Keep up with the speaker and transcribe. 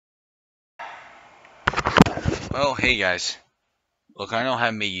Well, hey guys. Look, I know I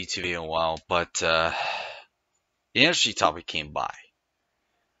haven't made a YouTube video in a while, but the industry topic came by.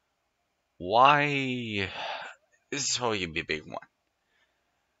 Why? This is probably gonna be a big one.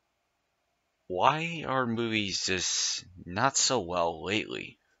 Why are movies just not so well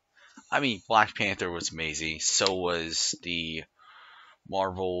lately? I mean, Black Panther was amazing. So was the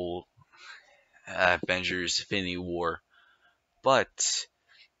Marvel Avengers Infinity War. But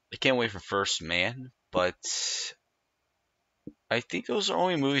I can't wait for First Man. But I think those are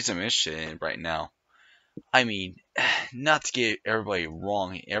only movies I'm interested in right now. I mean, not to get everybody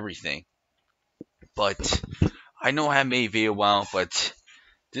wrong and everything, but I know I haven't made a video in a while, but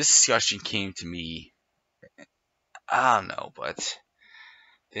this discussion came to me. I don't know, but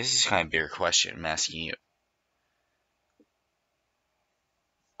this is kind of a bigger question I'm asking you.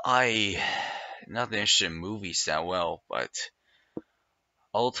 I not that interested in movies that well, but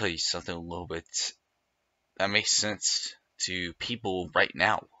I'll tell you something a little bit that makes sense to people right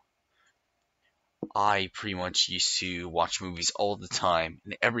now. I pretty much used to watch movies all the time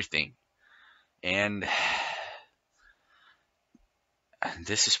and everything, and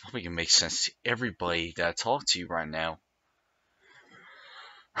this is probably gonna make sense to everybody that I talk to right now.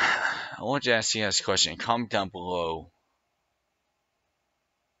 I want to ask you guys a question. Comment down below.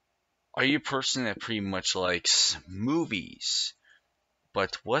 Are you a person that pretty much likes movies?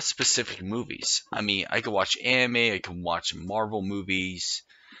 But what specific movies? I mean, I could watch anime, I can watch Marvel movies.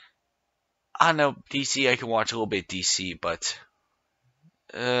 I don't know, DC, I can watch a little bit DC, but,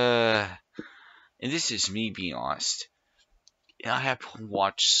 and this is me being honest. I have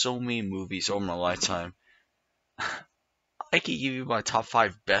watched so many movies over my lifetime. I could give you my top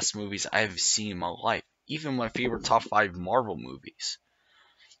 5 best movies I've seen in my life. Even my favorite top 5 Marvel movies.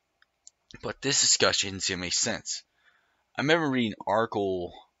 But this discussion is gonna make sense. I remember reading an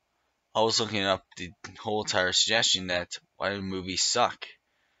article. I was looking up the whole entire suggestion that why do movies suck.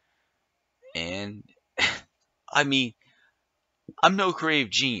 And I mean, I'm no creative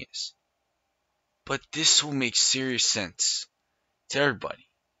genius, but this will make serious sense to everybody.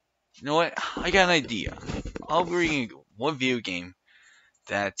 You know what? I got an idea. I'll bring one video game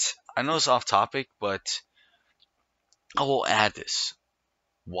that I know is off topic, but I will add this.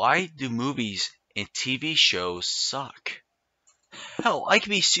 Why do movies and TV shows suck? Hell, I could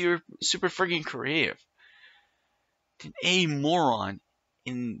be super freaking creative than a moron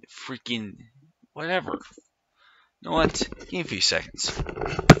in freaking whatever. You know what? Give me a few seconds. I got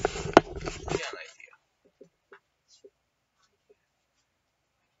an idea.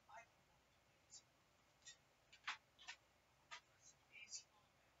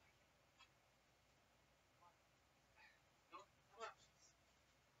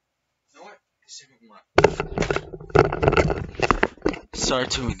 You know what? Sorry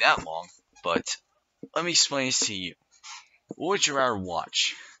it took me that long, but let me explain this to you. What would you rather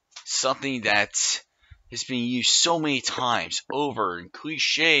watch? Something that has been used so many times over and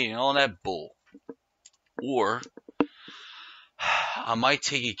cliche and all that bull. Or I might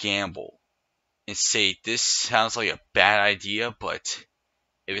take a gamble and say this sounds like a bad idea, but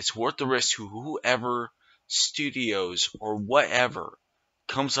if it's worth the risk to whoever studios or whatever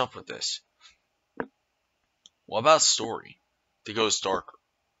comes up with this, what about story that goes darker?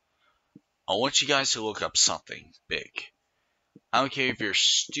 I want you guys to look up something big. I don't care if you're a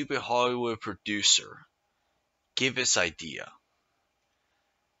stupid Hollywood producer. Give this idea.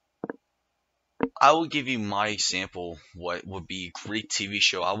 I will give you my example. What would be a great TV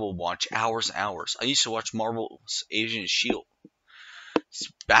show I will watch hours and hours. I used to watch Marvel's Agent of S.H.I.E.L.D.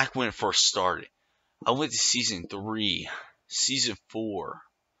 back when it first started. I went to season 3, season 4,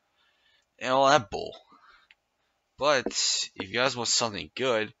 and all that bull. But if you guys want something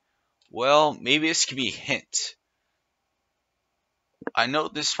good, well, maybe this could be a hint. I know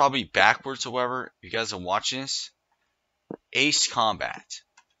this is probably backwards, however, if you guys are watching this. Ace Combat.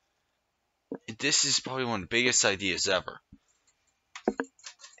 This is probably one of the biggest ideas ever.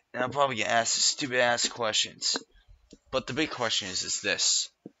 And I'm probably gonna ask stupid ass questions. But the big question is this.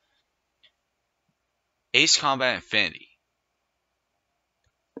 Ace Combat Infinity.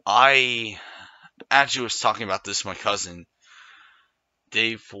 I actually was talking about this with my cousin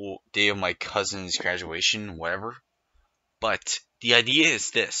day of my cousin's graduation, whatever. But the idea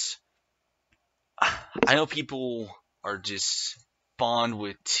is this. I know people are just fond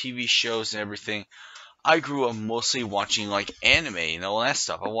with TV shows and everything. I grew up mostly watching like anime and all that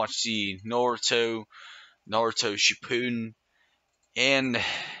stuff. I watched the Naruto Shippuden, and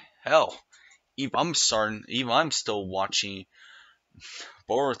hell, even I'm still watching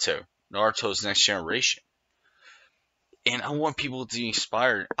Naruto's Next Generation. And I want people to be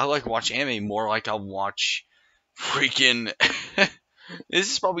inspired. I like watch anime more like I watch freaking.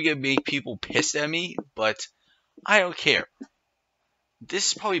 This is probably gonna make people pissed at me, but I don't care. This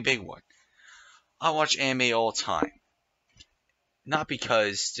is probably a big one. I watch anime all the time. Not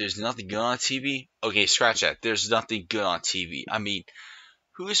because there's nothing good on TV. Okay, scratch that. There's nothing good on TV. I mean,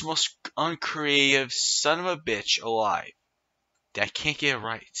 who is the most uncreative son of a bitch alive that can't get it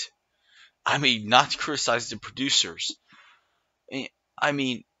right? I mean, not to criticize the producers. I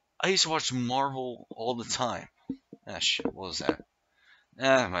mean, I used to watch Marvel all the time. Ah, shit, what was that?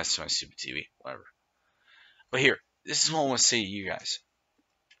 My stupid TV. Whatever. But here, this is what I want to say to you guys.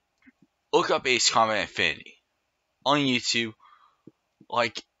 Look up Ace Combat Infinity on YouTube.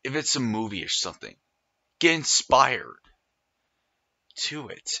 Like, if it's a movie or something, get inspired to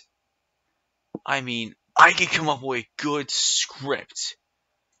it. I mean, I can come up with a good script.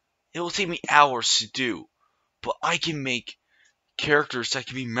 It will take me hours to do, but I can make characters that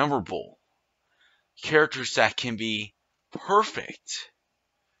can be memorable, characters that can be perfect.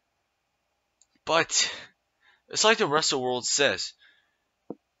 But it's like the rest of the world says,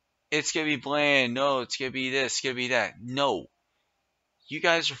 it's gonna be bland. No, it's gonna be this, it's gonna be that. No, you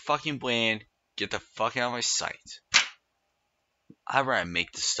guys are fucking bland. Get the fuck out of my sight. I'd rather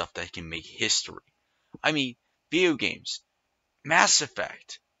make the stuff that can make history. I mean, video games, Mass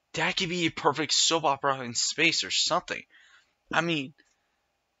Effect. That could be a perfect soap opera in space or something. I mean,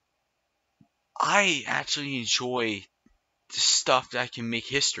 I actually enjoy the stuff that can make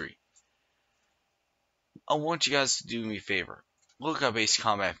history. I want you guys to do me a favor. Look up Ace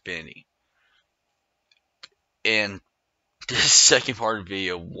Combat Infinity. And this second part of the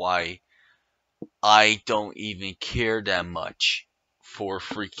video, why I don't even care that much for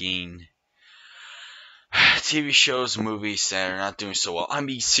freaking TV shows, movies that are not doing so well. I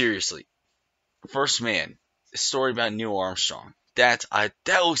mean, seriously. First Man, a story about Neil Armstrong. That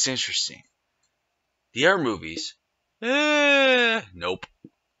looks interesting. The other movies, nope.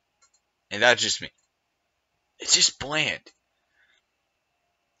 And that's just me. It's just bland.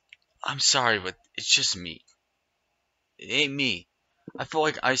 I'm sorry, but it's just me. It ain't me. I feel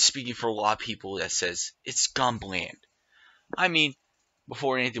like I'm speaking for a lot of people that says it's gone bland. I mean,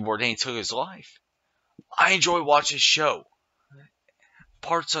 before Anthony Bourdain took his life, I enjoy watching his show.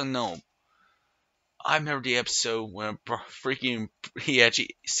 Parts Unknown. I remember the episode when freaking he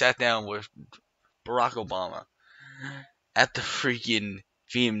actually sat down with Barack Obama at the freaking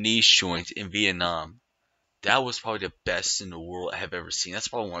Vietnamese joint in Vietnam. That was probably the best in the world I have ever seen. That's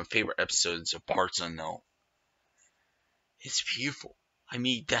probably one of my favorite episodes of Parts Unknown. It's beautiful. I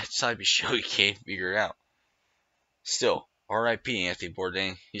mean, that type of show you can't figure out. Still, R.I.P. Anthony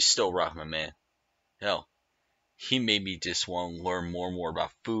Bourdain. He's still rock, my man. Hell, he made me just want to learn more and more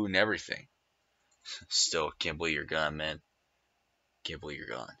about food and everything. Still, can't believe you're gone, man. Can't believe you're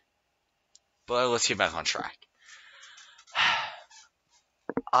gone. But let's get back on track.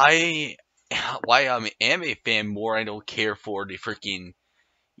 Why I'm an anime fan more, I don't care for the freaking,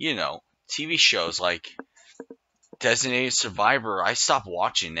 TV shows like Designated Survivor. I stopped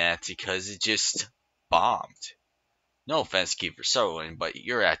watching that because it just bombed. No offense, Kiefer Sutherland, but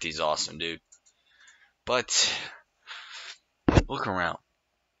your acting's awesome, dude. But look around.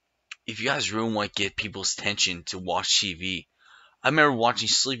 If you guys really want to get people's attention to watch TV, I remember watching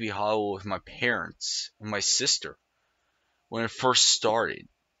Sleepy Hollow with my parents and my sister when it first started.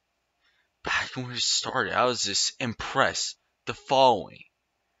 Back when it started, I was just impressed. The following.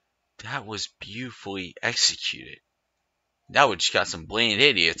 That was beautifully executed. Now we just got some bland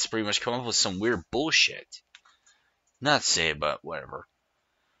idiots pretty much come up with some weird bullshit. Not to say, but whatever.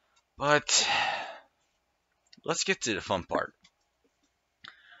 But let's get to the fun part.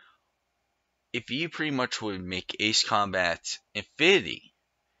 If you pretty much would make Ace Combat Infinity,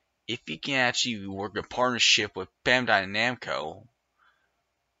 if you can actually work a partnership with Bandai Namco,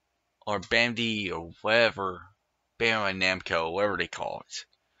 or Bandai or whatever, Bandai Namco, whatever they call it,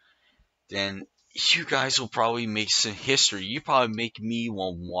 then you guys will probably make some history. You probably make me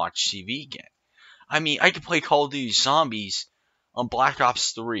want to watch TV again. I mean, I could play Call of Duty Zombies on Black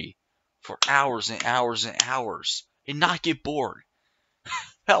Ops 3 for hours and hours and hours and not get bored.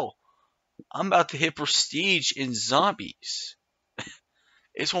 Hell, I'm about to hit Prestige in Zombies.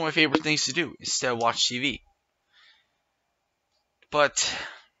 It's one of my favorite things to do instead of watch TV. But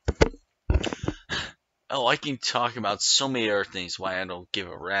I can talk about so many other things why I don't give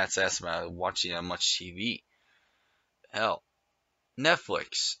a rat's ass about watching that much TV. Hell,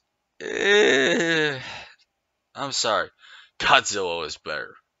 Netflix. I'm sorry. Godzilla is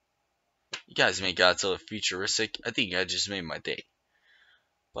better. You guys made Godzilla futuristic. I think I just made my day.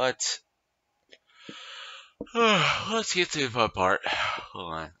 But let's get to the fun part.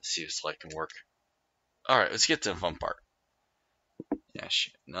 Hold on. Let's see if this light can work. Alright, let's get to the fun part. Yeah,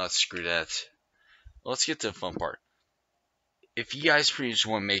 shit. No, screw that. Let's get to the fun part. If you guys pretty much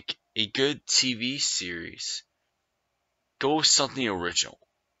want to make a good TV series, go with something original.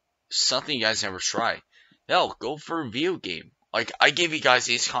 Something you guys never tried. Hell, go for a video game. Like, I gave you guys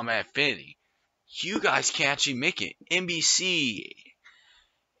Ace Combat Infinity. You guys can actually make it. NBC,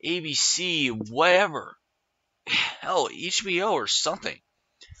 ABC, whatever. Hell, HBO or something.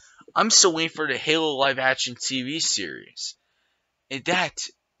 I'm still waiting for the Halo live action TV series. And that,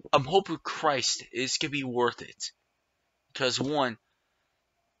 I'm hoping Christ is gonna be worth it. Because one,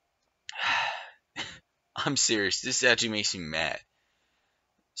 I'm serious, this actually makes me mad.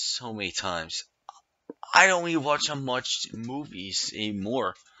 So many times. I don't even watch that much movies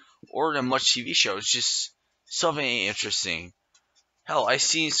anymore. Or that much TV shows. Just something interesting. Hell, I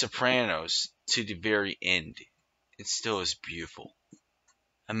seen Sopranos to the very end. It still is beautiful.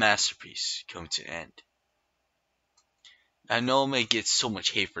 A masterpiece come to end. I know I may get so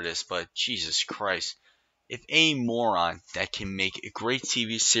much hate for this, but Jesus Christ. If any moron that can make a great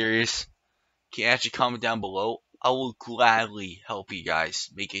TV series can actually comment down below, I will gladly help you guys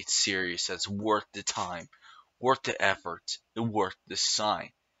make a series that's worth the time, worth the effort, and worth the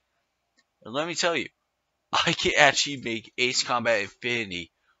sign. And let me tell you, I can actually make Ace Combat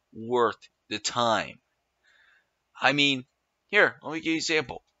Infinity worth the time. I mean, here, let me give you an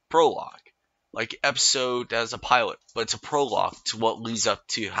example. Prologue. Like episode that is a pilot, but it's a prologue to what leads up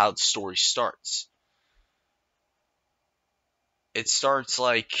to how the story starts. It starts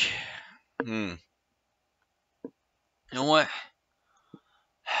like, you know what?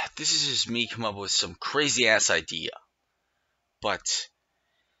 This is just me coming up with some crazy ass idea. But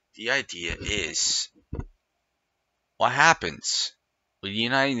the idea is, what happens when the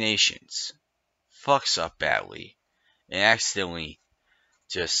United Nations fucks up badly and accidentally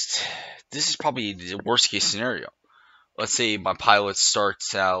this is probably the worst case scenario. Let's say my pilot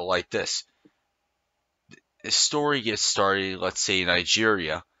starts out like this. The story gets started, let's say in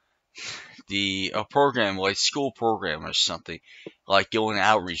Nigeria. A program, like school program or something, like going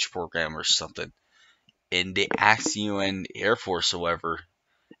outreach program or something. And they asked the UN Air Force, however,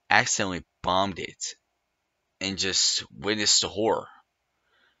 accidentally bombed it and just witnessed the horror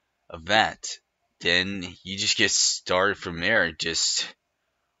of that. Then you just get started from there and just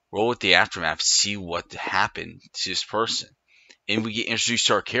roll with the aftermath, see what happened to this person. And we get introduced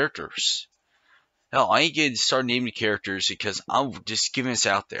to our characters. Hell, I ain't getting started naming characters because I'm just giving this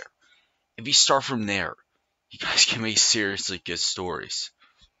out there. If you start from there, you guys can make seriously good stories.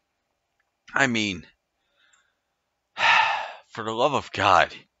 I mean, for the love of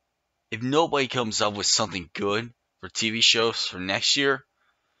God, if nobody comes up with something good for TV shows for next year,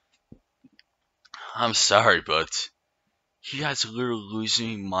 I'm sorry, but you guys are literally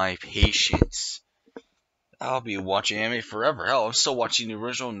losing my patience. I'll be watching anime forever. Hell, I'm still watching the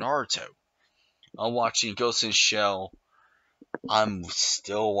original Naruto. I'm watching Ghost in the Shell. I'm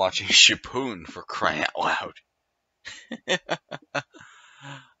still watching Shippuden, for crying out loud.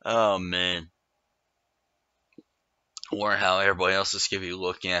 Oh man. Or how everybody else is gonna be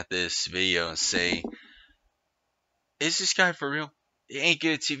looking at this video and say, is this guy for real? It ain't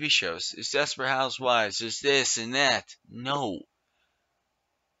good at TV shows. It's Desperate Housewives. It's this and that. No.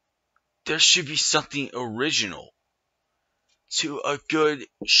 There should be something original to a good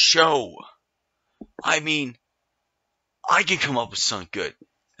show. I mean, I can come up with something good.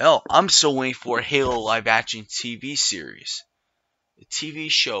 Hell, I'm still waiting for a Halo live action TV series. A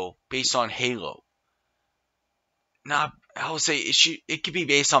TV show based on Halo. Not, I would say it could be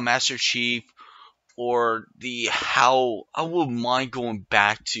based on Master Chief or how I wouldn't mind going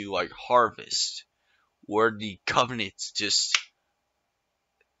back to like Harvest, where the Covenants just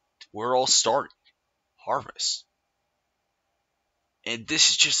where it all started. Harvest. And this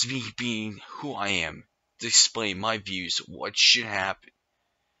is just me being who I am to explain my views of what should happen.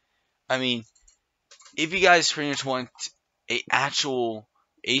 I mean, if you guys pretty much want a actual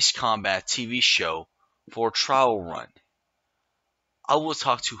Ace Combat TV show for a trial run, I will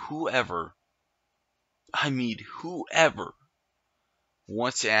talk to whoever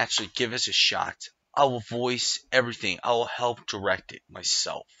wants to actually give us a shot. I will voice everything. I will help direct it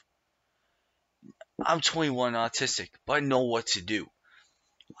myself. I'm 21 autistic, but I know what to do.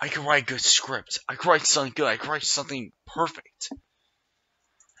 I can write good scripts. I can write something good. I can write something perfect.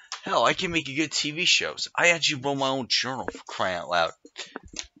 Hell, I can make good TV shows. I actually wrote my own journal, for crying out loud.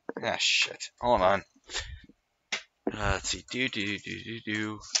 Ah, shit. Hold on. Let's see.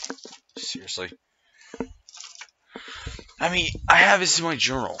 Seriously. I mean, I have this in my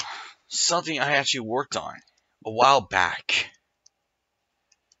journal. Something I actually worked on a while back.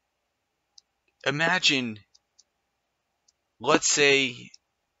 Imagine, let's say,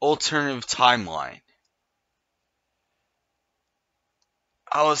 alternative timeline.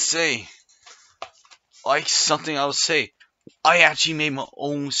 I would say, like something I would say, I actually made my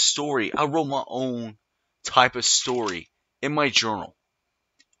own story. I wrote my own type of story in my journal.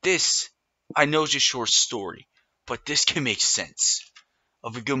 This, I know it's a short story, but this can make sense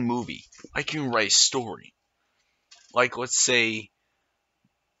of a good movie. I can write a story. Like, let's say,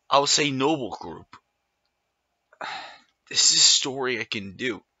 I would say Noble Group. This is a story I can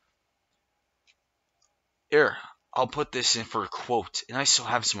do. Here, I'll put this in for a quote, and I still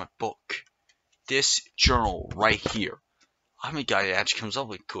have this in my book. This journal right here. I'm a guy that actually comes up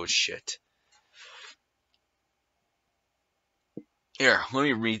with good shit. Here, let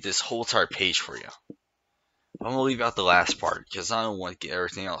me read this whole entire page for you. I'm gonna leave out the last part because I don't want to get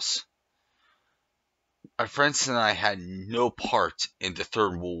everything else. Our friends and I had no part in the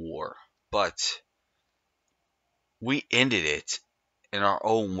Third World War, but we ended it in our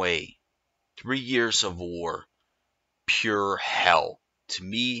own way. 3 years of war, pure hell to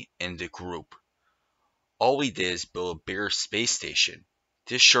me and the group. All we did is build a bigger space station.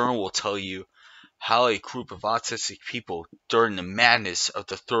 This journal will tell you how a group of autistic people during the madness of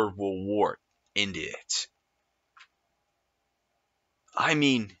the Third World War ended it. I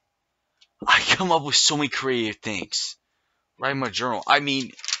mean, I come up with so many creative things. Write my journal. I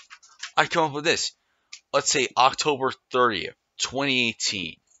mean, I come up with this. Let's say October 30th,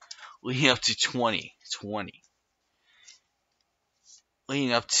 2018, leading up to 2020.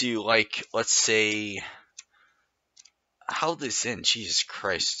 Leading up to, like, let's say, how did this end? Jesus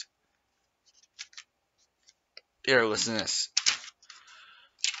Christ. Here, listen to this.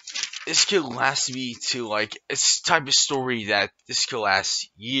 This could last me to, like, it's type of story that this could last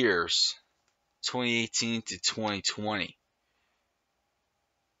years. 2018 to 2020.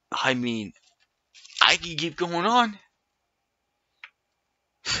 I mean, I can keep going on.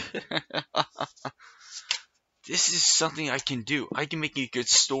 This is something I can do. I can make a good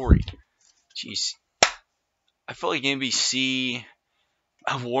story. Jeez. I feel like NBC,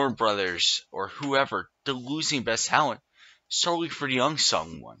 Warner Brothers, or whoever, they're losing best talent solely for the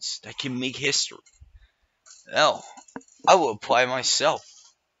unsung ones that can make history. Hell, I will apply myself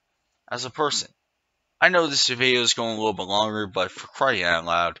as a person. I know this video is going a little bit longer, but for crying out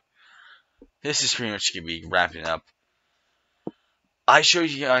loud, this is pretty much going to be wrapping up. I showed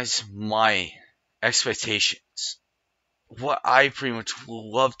you guys my expectations. What I pretty much would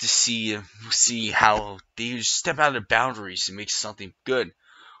love to see how they step out of boundaries and make something good.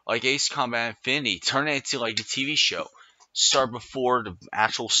 Like Ace Combat Infinity, turn it into like a TV show. Start before the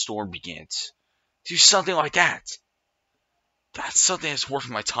actual storm begins. Do something like that. That's something that's worth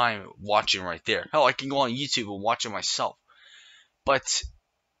my time watching right there. Hell, I can go on YouTube and watch it myself. But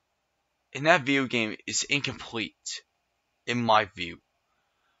in that video game, it's incomplete, in my view.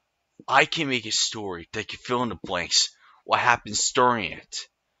 I can make a story that can fill in the blanks, what happens during it,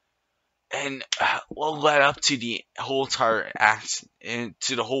 and what led up to the whole entire act and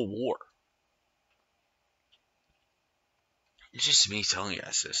to the whole war. It's just me telling you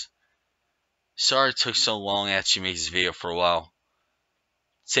guys this. Sorry it took so long to actually make this video for a while.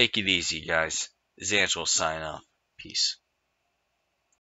 Take it easy, guys. This is Angelo signing off. Peace.